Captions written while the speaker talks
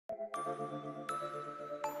Hello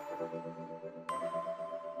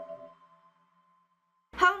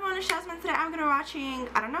everyone, it's Jasmine. Today I'm gonna be watching,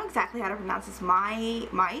 I don't know exactly how to pronounce this,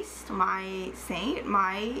 MY.st.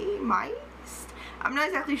 I'm not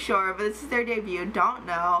exactly sure, but this is their debut. Don't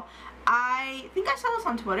know. I think I saw this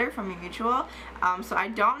on Twitter from a mutual, so I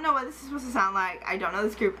don't know what this is supposed to sound like. I don't know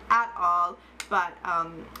this group at all, but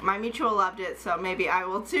my mutual loved it, so maybe I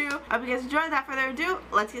will too. Hope you guys enjoyed. Without further ado,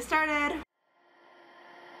 let's get started.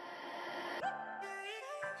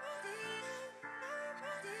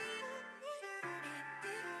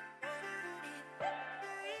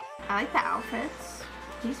 I like the outfits.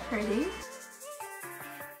 He's pretty.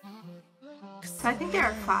 So I think there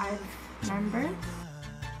are 5 members.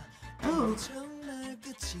 Ooh.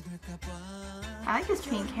 I like his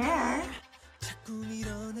pink hair.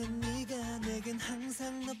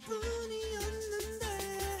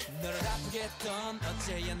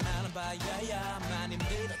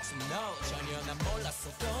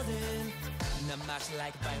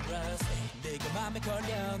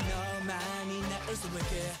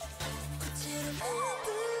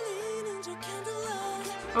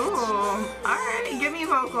 Ooh, alright, give me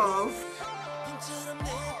vocals.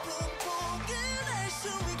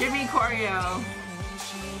 Give me choreo.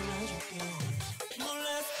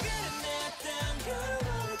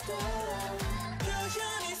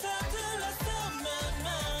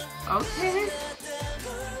 Okay.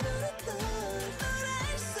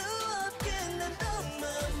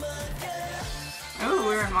 Oh,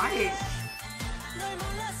 we're in white.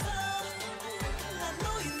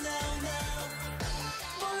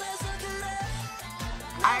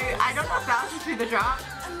 I don't know if that was supposed to be the drop,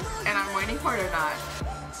 and I'm waiting for it or not.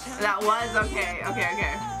 That was okay.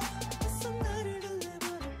 Okay.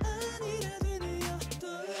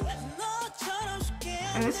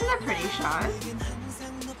 And this is a pretty shot.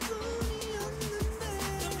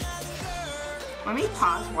 Let me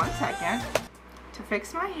pause 1 second to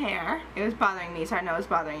fix my hair. It was bothering me, so I know it's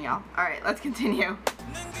bothering y'all. Alright, let's continue.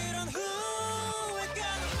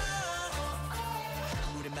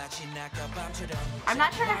 I'm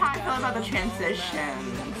not sure how I feel about the transition.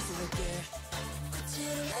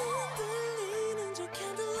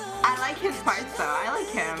 I like his parts though. I like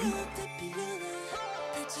him.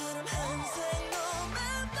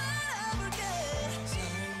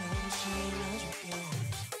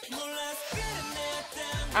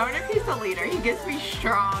 I wonder if he's the leader. He gives me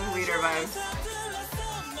strong leader vibes.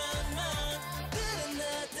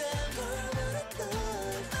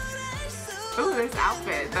 Ooh, this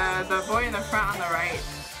outfit. The boy in the front on the right.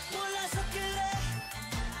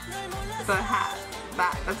 The hat.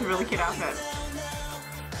 That's a really cute outfit.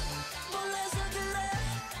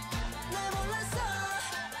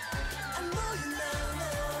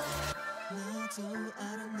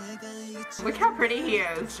 Look how pretty he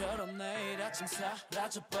is.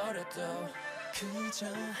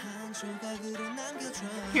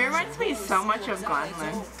 He reminds me so much of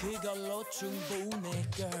Glenlyn.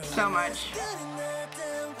 So much.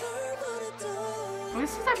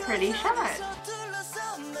 This is a pretty shot.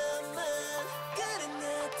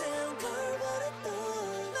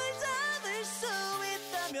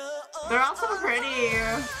 They're all so pretty.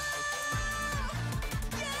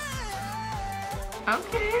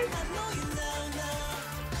 Okay.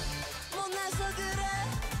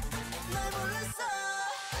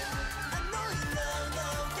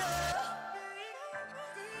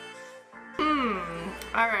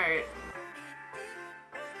 Alright.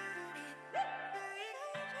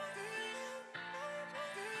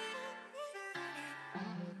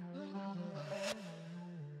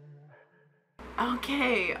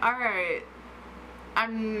 Okay, alright.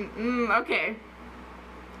 Okay.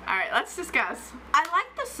 Alright, let's discuss. I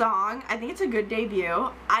like the song. I think it's a good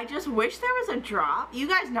debut. I just wish there was a drop. You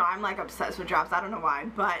guys know I'm like obsessed with drops. I don't know why,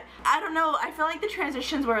 but I don't know. I feel like the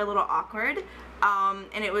transitions were a little awkward.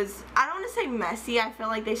 And it was, I don't want to say messy. I feel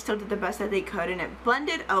like they still did the best that they could and it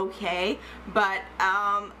blended okay, but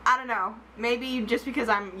I don't know. Maybe just because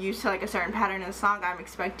I'm used to like a certain pattern in the song, I'm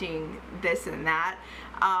expecting this and that.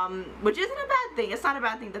 Which isn't a bad thing. It's not a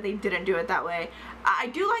bad thing that they didn't do it that way. I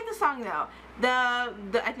do like the song though.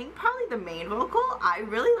 I think probably the main vocal, I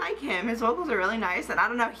really like him. His vocals are really nice, and I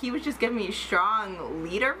don't know, he was just giving me strong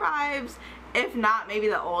leader vibes, if not maybe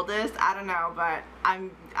the oldest. I don't know, but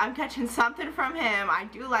I'm catching something from him. I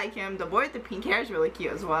do like him. The boy with the pink hair is really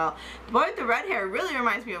cute as well. The boy with the red hair really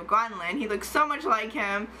reminds me of Gwendolyn. He looks so much like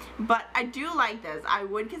him, but I do like this. I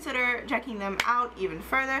would consider checking them out even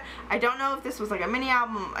further. I don't know if this was like a mini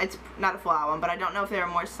album. It's not a full album, but I don't know if there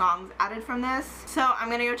are more songs added from this, so I'm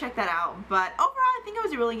gonna go check that out. But overall, I think it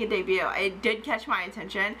was a really good debut. It did catch my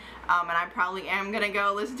attention, and I probably am gonna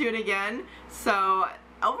go listen to it again. So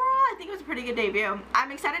overall, I think it was a pretty good debut.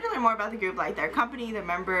 I'm excited to learn more about the group, like their company, their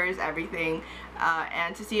members, everything,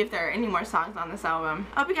 and to see if there are any more songs on this album.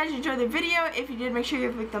 I hope you guys enjoyed the video. If you did, make sure you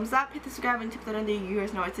give a big thumbs up, hit the subscribe and tip that under. You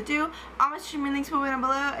guys know what to do. All my social media links will be down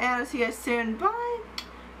below, and I'll see you guys soon. Bye!